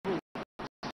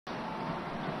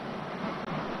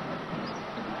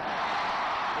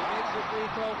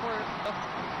for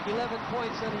 11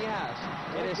 points that he has.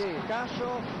 It is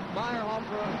Casio,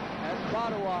 Meyerhofer, and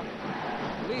Padua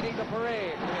leading the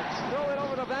parade. Let's throw it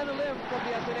over to Van der Lim from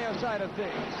the Ateneo side of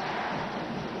things.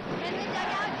 In the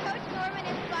dugout, Coach Norman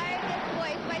inspired his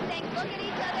boys by saying, look at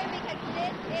each other because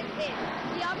this is it.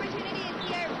 The opportunity is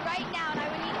here right now, and I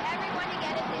would need everyone to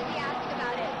get enthusiastic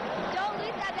about it. Don't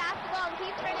lose that basketball and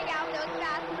keep turning out those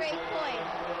fast break points.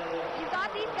 You've got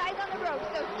these guys on the ropes,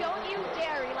 so don't you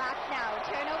dare relax now.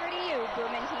 Turn over to you,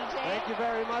 Boom and TJ. Thank you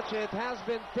very much. It has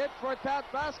been tit for tat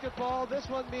basketball. This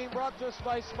one being brought to us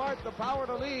by Smart, the power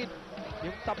to lead.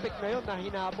 Yung tapik na yun na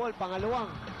hinabol, pangalawang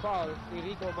foul ni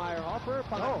Rico Meyerhofer.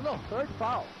 Pangatlo, third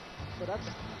foul. So that's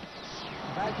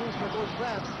bad news for those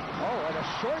Rams. Oh, and a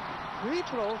short free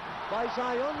throw by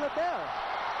Zion Later.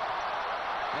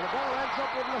 And the ball ends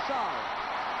up with LaSalle.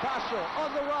 Casio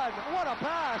on the run. What a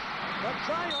pass! But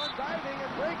Zion diving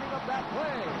and breaking up that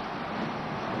play.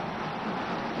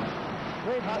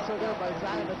 Great hustle there by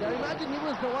Zion Later. Imagine he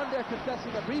was the one there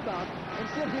contesting a rebound, and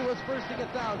still he was first to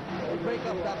get down and break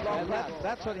up that long pass.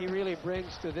 That's what he really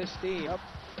brings to this team. Yep.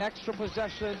 Extra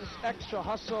possessions, extra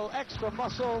hustle, extra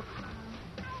muscle.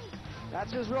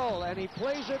 That's his role, and he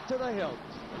plays it to the hilt.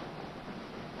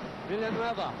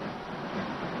 Villanueva.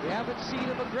 We haven't seen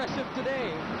him aggressive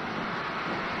today.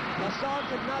 LaSalle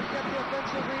could not get the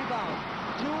offensive rebound.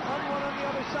 2-on-1 on the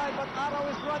other side, but Aro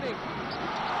is running.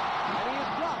 And he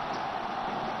is blocked.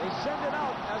 They send it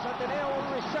out as Ateneo will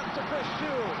reset to Chris Chu.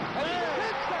 And he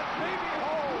hits that baby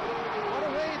hole. What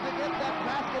a way to get that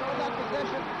basket on that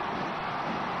possession.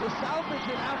 To salvage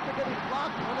it after getting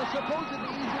blocked on a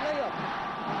supposedly easy layup.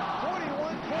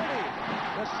 41-40.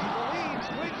 The lead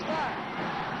swings back.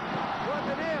 To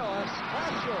Ateneo as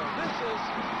Casio misses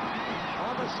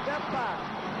on the step back.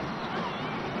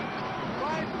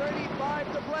 5:35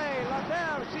 to play.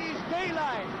 Later sees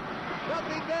daylight.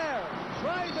 Nothing there.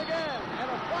 Tries again. And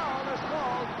a foul is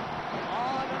called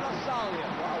on LaSalle.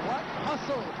 Wow, what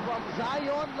hustle from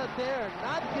Zion Later.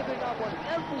 Not giving up on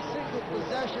every single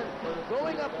possession.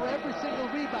 Going up for every single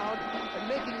rebound and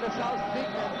making LaSalle's big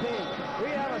man pay. We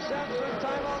have a Samson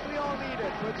timeout. We all need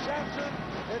it. With Samson,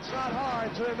 it's not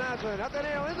hard to imagine.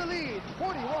 Ateneo in the lead.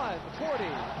 41-40.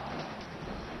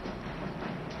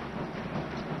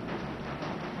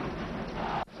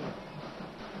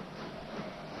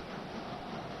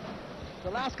 The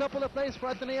last couple of plays for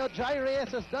Ateneo, Jai Reyes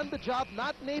has done the job,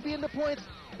 not maybe in the points,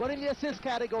 but in the assist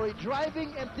category.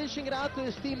 Driving and dishing it out to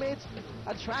his teammates,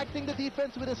 attracting the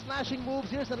defense with his slashing moves.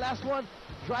 Here's the last one,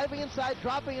 driving inside,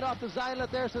 dropping it off to Zion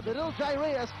Later. So the little Jai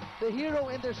Reyes, the hero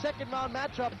in their second-round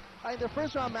matchup, in their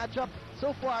first-round matchup,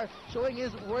 so far showing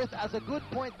his worth as a good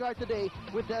point guard today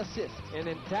with the assist. And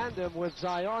in tandem with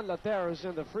Zion Later, who's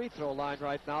in the free throw line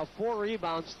right now. 4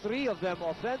 rebounds, 3 of them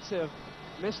offensive.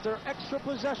 Mr. Extra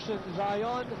Possession,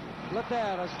 Zion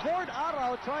Later. As Ford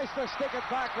Arau tries to stick it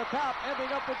back the top,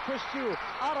 ending up with Chris Chu.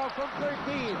 Arau from 13.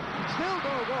 Still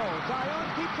no go. Zion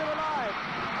keeps it alive.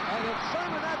 And it's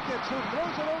Simon Atkins who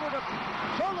throws it over to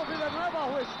Cholo Villanueva,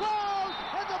 who is fouled,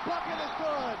 and the bucket is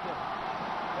good.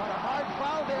 What a hard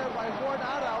foul there by Ford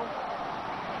Arau.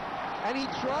 And he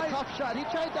tried, tough shot. He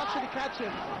tried to actually catch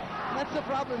him. That's the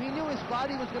problem. He knew his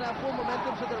body was going to have full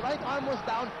momentum, so the right arm was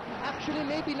down. Actually,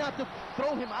 maybe not to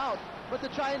throw him out, but to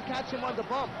try and catch him on the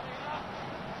bump.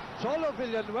 Cholo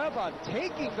Villanueva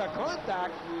taking the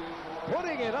contact,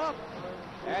 putting it up,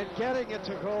 and getting it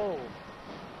to go.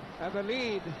 And the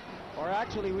lead, or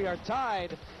actually we are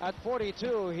tied at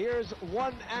 42. Here's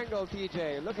one angle,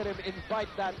 TJ. Look at him invite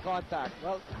that contact.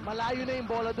 Well, malayo na yung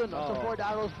bola dun. So Ford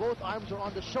Arau's both arms are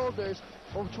on the shoulders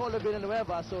of Cholo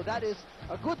Villanueva. So that is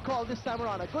a good call this time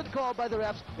around. A good call by the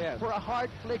refs for a hard,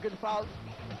 flagrant foul.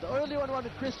 The early one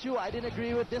with Chris Chu, I didn't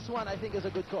agree with. This one, I think, is a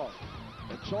good call.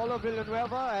 And Cholo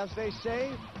Villanueva, as they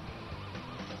say,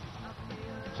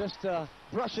 just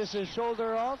brushes his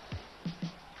shoulder off.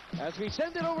 As we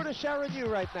send it over to Sharon Yu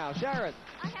right now. Sharon.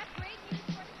 I have great news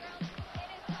for the girls. It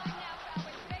is time now for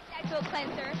our strict Exo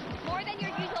Cleanser. More than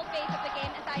your usual phase of the game,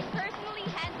 as I personally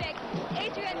handpicked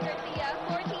Adrian Garcia,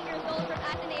 14 years old from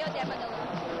Ateneo de Manila.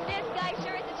 This guy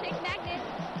sure is a chick magnet.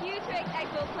 Q-Trix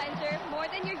Exo Cleanser, more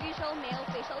than your usual male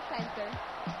facial cleanser.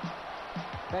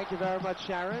 Thank you very much,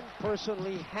 Sharon.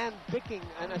 Personally handpicking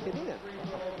an Atenean.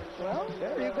 Well,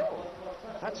 there you go.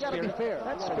 That's gotta be fair.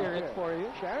 That's spirit for you.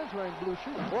 Sharon's wearing blue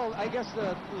shoes. Well, I guess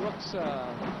the looks,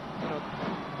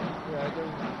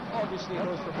 obviously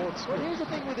goes for both schools. Well, here's the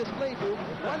thing with this play, dude.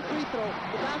 One free throw,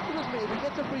 the basket was made, he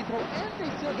gets a free throw, and they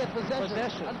still get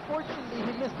possession. Unfortunately,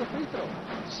 he missed the free throw.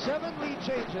 7 lead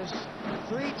changes,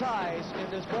 3 ties in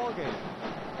this ballgame.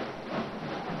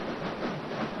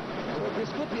 So this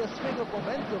could be a swing of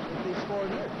momentum if they score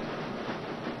here.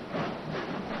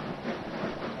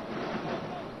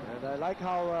 And I like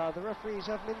how the referees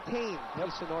have maintained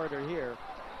peace and order here.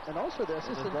 And also the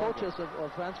assistant coaches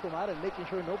of Transformada making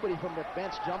sure nobody from the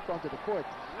bench jumped onto the court,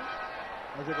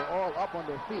 as they were all up on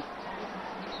their feet.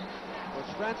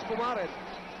 Coach Transformada,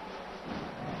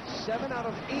 7 out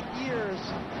of 8 years,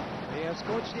 he has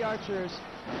coached the Archers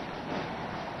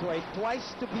to a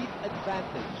twice-to-beat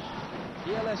advantage.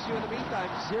 DLSU, in the meantime,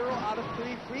 0 out of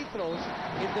 3 free throws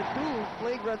in the 2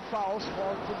 flagrant fouls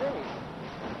called today.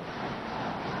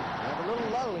 And a little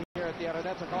lull here at the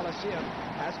Araneta Coliseum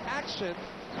as action,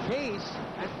 pace,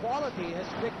 and quality has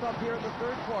picked up here in the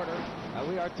third quarter, and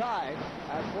we are tied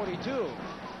at 42.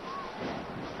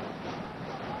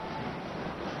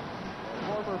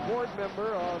 A former board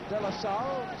member of De La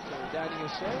Salle, Mr. Danny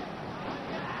Jose.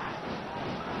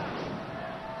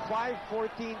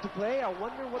 5:14 to play. I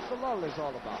wonder what the lull is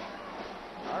all about.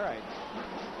 All right.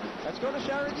 Let's go to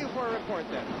Sharon Yu for a report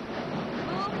then.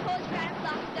 Coach Grant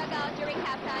locked the dugout during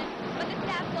halftime, but the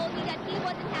staff told me that he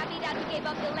wasn't happy that we gave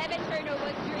up 11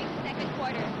 turnovers during the second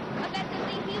quarter.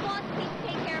 Offensively, he wants to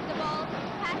take care of the ball,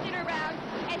 pass it around,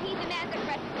 and he demands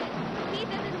aggressiveness. He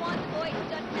doesn't want the boys to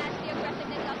just match the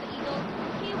aggressiveness of the Eagles.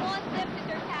 He wants them to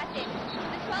surpass it.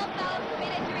 The 12 fouls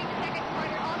committed during the second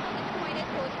quarter also disappointed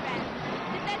Coach Grant.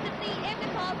 Defensively, if the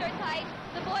calls are tight,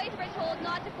 the boys were told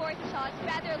not to force shots,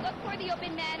 rather look for the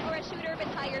open man or a shooter with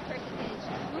higher percentage.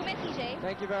 Movement, TJ.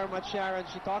 Thank you very much, Sharon.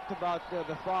 She talked about the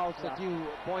fouls that you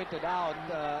pointed out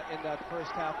in that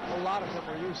first half. A lot of them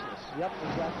were useless. Yep,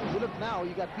 exactly. You look now,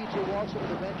 you got PJ Walsh on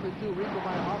the bench with 2, Rico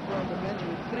Meyer-Hoffer on the bench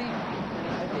with 3,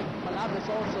 and I think Malavis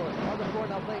also on the floor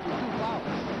now playing with 2 fouls.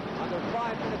 Under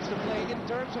 5 minutes to play. In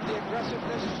terms of the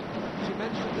aggressiveness, she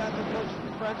mentioned that the coach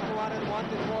Transformada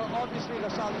wanted more. Obviously,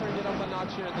 LaSalle turned it up a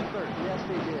notch here in the third. Yes,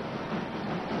 they did.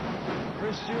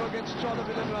 Chris Yu against Cholo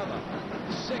Villanueva.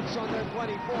 6 on their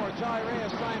 24. Jai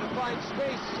Reyes trying to find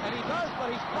space, and he does, but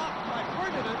he's blocked by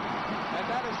Ferdinand. And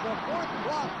that is the 4th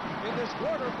block in this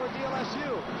quarter for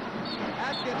DLSU.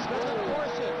 Atkins doesn't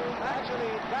force it. Actually,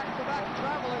 back-to-back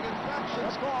traveling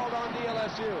infractions called on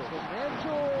DLSU. So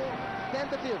Mencho,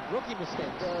 tentative rookie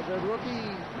mistake. The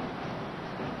rookie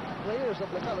players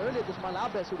of LaSalle earlier, this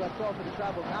Malabes who got called for the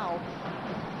travel now.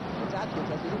 It's Atkins.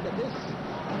 As you look at this,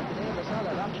 Ateneo LaSalle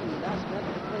had actually last met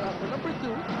in the playoff for number 2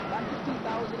 back in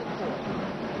 2004.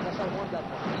 And LaSalle won that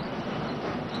one.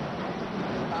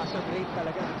 Taas ang rate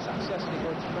talaga ng success ni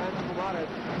Coach Transformada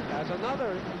as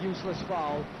another useless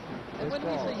foul. And when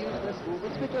we say useless move,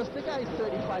 it's because the guy is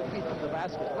 35 feet from the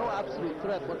basket. No absolute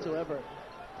threat whatsoever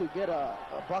to get a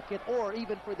bucket or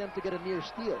even for them to get a near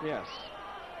steal. Yes.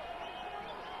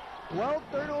 12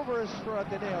 turnovers for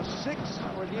Ateneo, 6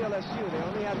 for DLSU. They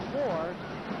only had 4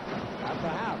 at the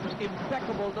half.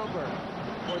 Impeccable number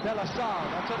for De La Salle.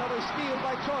 That's another steal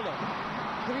by Cholo.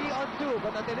 3 on 2,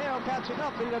 but Ateneo catching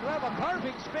up. Villanueva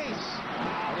carving space,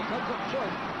 and he comes up short.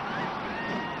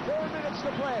 4 minutes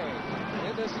to play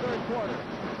in this third quarter.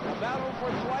 A battle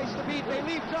for twice to beat. They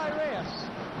leave Jai Reyes.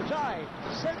 Jai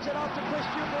sends it out to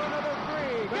Christian for another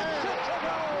 3. Gets it to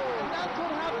go! And that's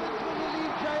what happens when you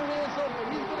leave Jai Reyes open.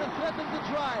 He's going to threaten to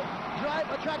drive,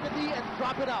 attract the D, and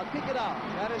drop it out, kick it out.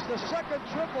 That is the second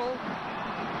triple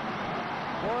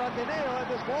for Ateneo in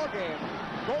this ballgame.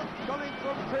 Both coming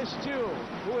from Chris Chu,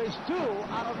 who is 2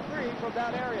 out of 3 from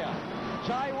that area.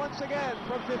 Jai once again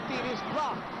from 15 is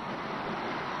blocked.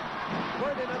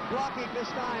 Ferdinand blocking this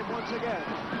time once again.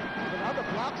 And now the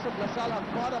blocks of LaSalle have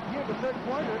caught up here in the third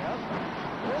quarter. Yep.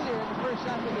 Earlier in the first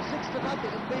half, it was 6-0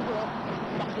 in favor of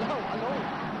Baclao alone.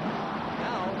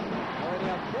 Now, already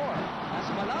have 4. As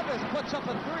Malavis puts up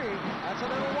a 3, that's a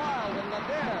little wild, and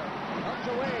Lader comes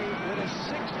away with a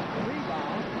 6th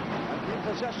rebound and in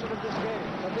possession of this game.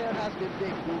 Lader has been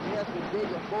big, dude. He has been big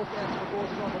on both ends for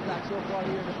goals from attack so far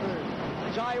here in the third.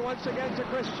 Jai once again to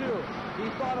Chris Chu. He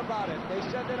thought about it. They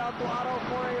send it out to Otto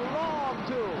for a long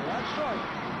 2. That's short.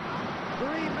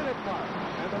 3-minute mark.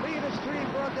 And the lead is 3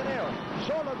 for Ateneo.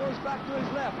 Shola goes back to his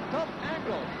left. Tough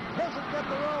angle. Doesn't get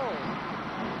the roll.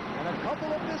 And a couple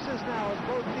of misses now as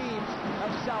both teams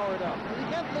have soured up. You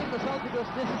can't blame LaSalle because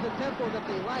this is the tempo that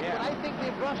they like, Yeah. but I think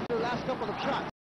they've rushed their last couple of shots.